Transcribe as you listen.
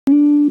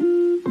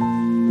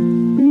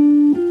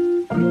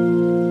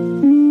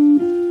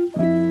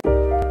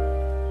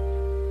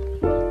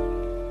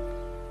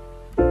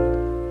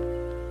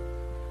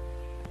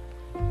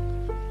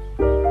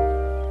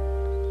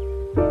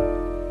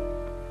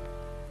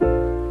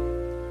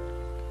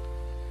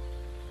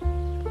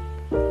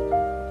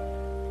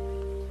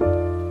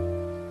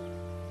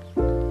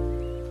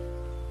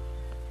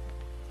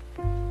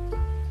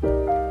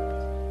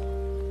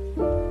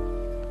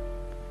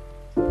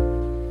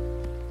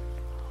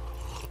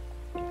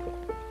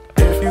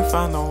If you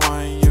found the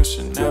one, you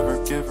should never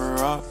give her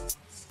up.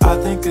 I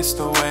think it's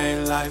the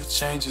way life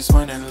changes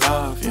when in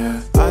love,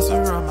 yeah. I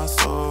surround my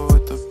soul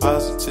with the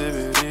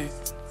positivity.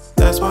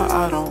 That's why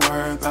I don't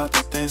worry about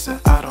the things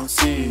that I don't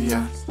see,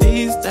 yeah.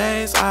 These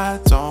days I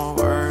don't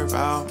worry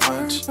about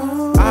much.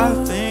 I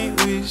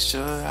think we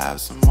should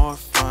have some more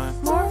fun.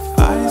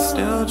 I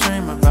still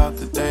dream about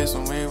the days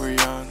when we were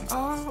young.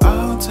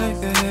 I'll take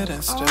a hit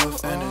and still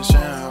finish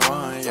and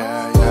run,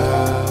 yeah,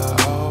 yeah.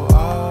 Oh,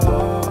 oh,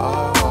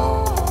 oh, oh.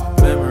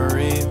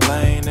 Memory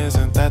lane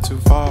isn't that too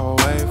far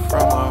away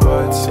from our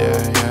hearts,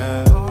 yeah,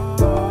 yeah.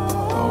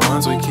 The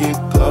ones we keep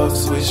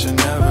close, we should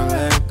never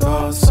let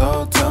go.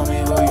 So tell me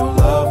who you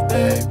love,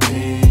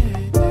 baby.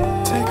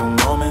 Take a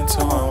moment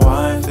to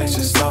unwind, fix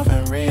yourself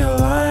and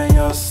realign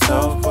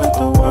yourself with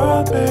the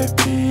world,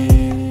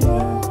 baby.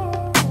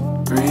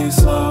 Breathe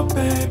slow,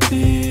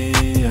 baby,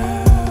 yeah.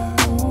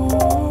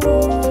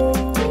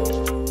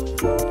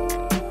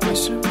 We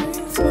should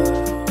breathe slow,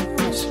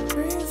 we should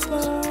breathe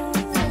slow,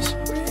 we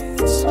should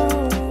breathe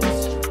slow.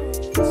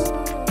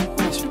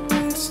 We should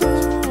breathe slow,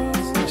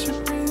 we should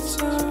breathe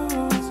slow,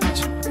 we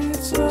should breathe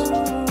slow.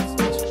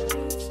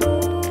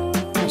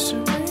 We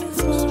should breathe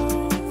slow,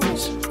 we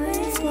should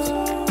breathe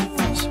slow,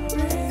 we should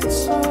breathe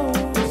slow.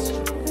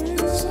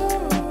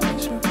 We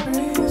should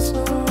breathe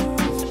slow,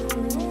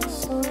 breathe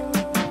slow.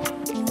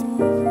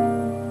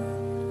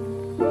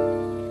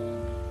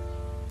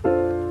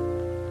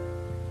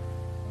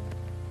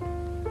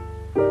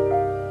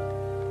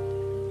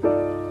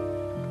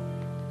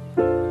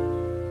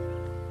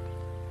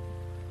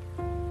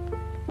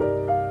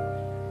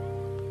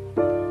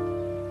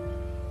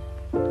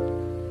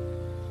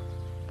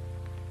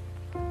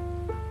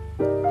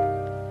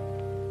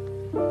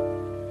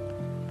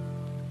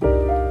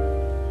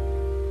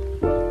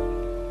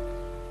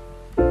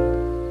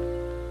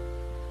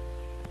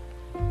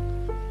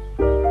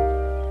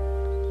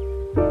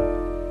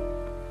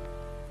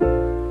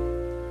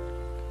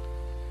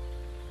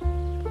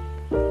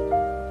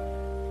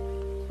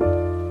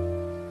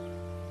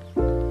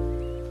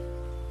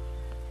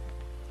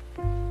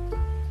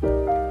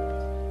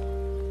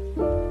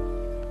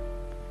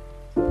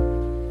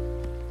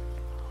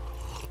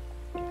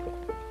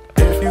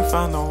 If you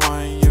found the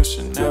one, you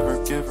should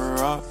never give her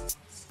up.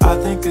 I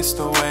think it's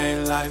the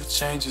way life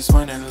changes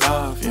when in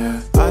love,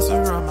 yeah. I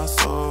surround my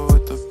soul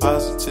with the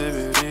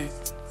positivity.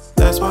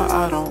 That's why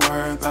I don't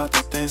worry about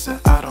the things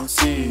that I don't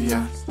see,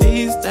 yeah.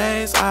 These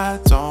days I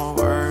don't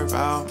worry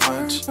about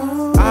much.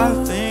 I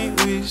think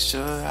we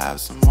should have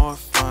some more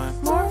fun.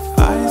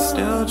 I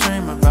still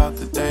dream about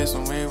the days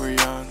when we were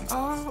young.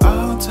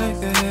 I'll take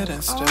a hit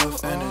and still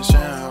finish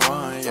and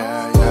run,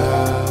 yeah,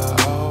 yeah.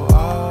 Oh,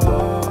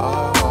 oh,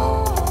 oh,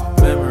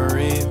 oh.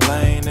 Memory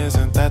lane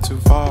isn't that too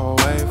far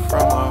away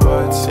from our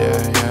hearts,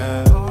 yeah,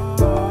 yeah.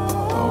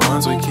 The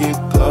ones we keep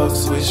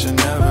close, we should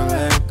never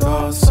let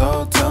go.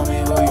 So tell me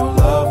who you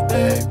love,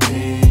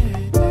 baby.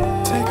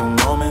 Take a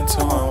moment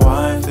to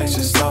unwind, fix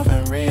yourself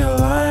and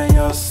realign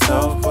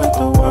yourself with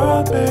the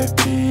world,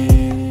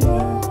 baby.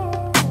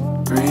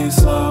 Breathe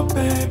slow,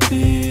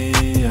 baby,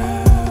 yeah.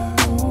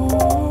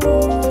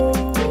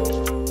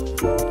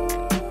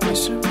 We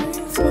should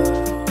breathe slow,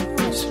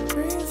 we should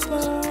breathe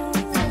slow,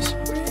 we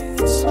should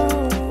breathe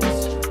slow.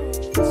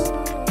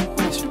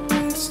 We should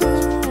breathe slow,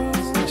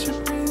 we should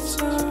breathe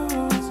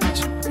slow, we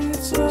should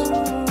breathe slow.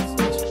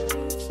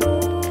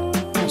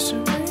 We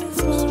should breathe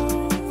slow,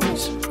 we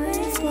should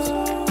breathe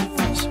slow,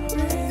 we should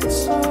breathe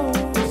slow.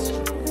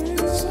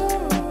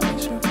 We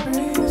should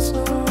breathe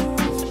slow,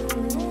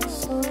 breathe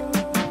slow.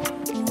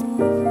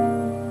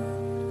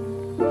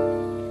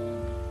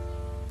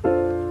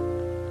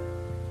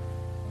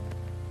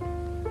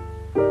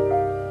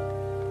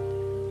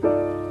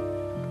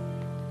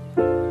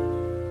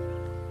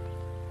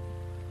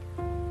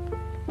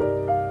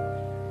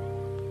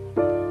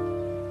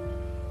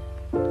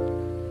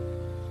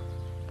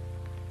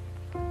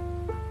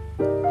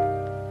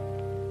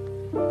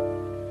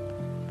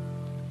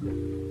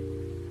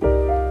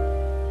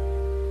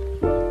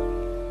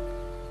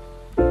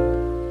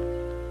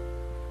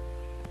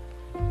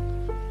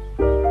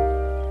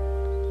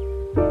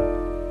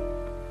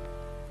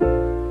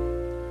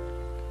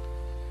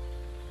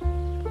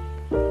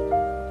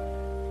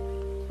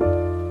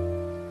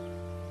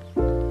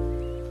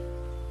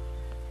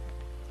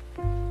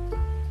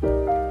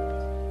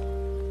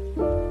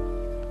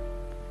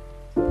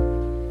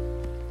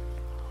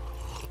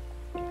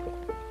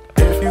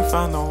 If you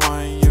found the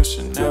one, you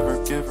should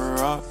never give her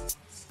up.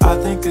 I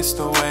think it's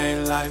the way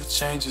life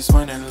changes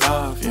when in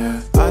love,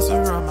 yeah. I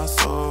surround my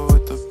soul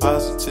with the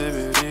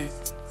positivity.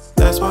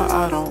 That's why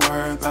I don't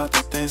worry about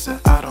the things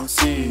that I don't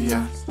see,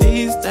 yeah.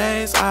 These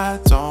days I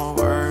don't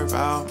worry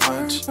about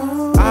much.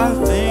 I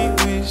think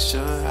we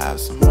should have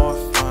some more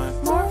fun.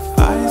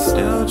 I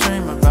still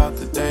dream about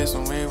the days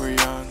when we were young.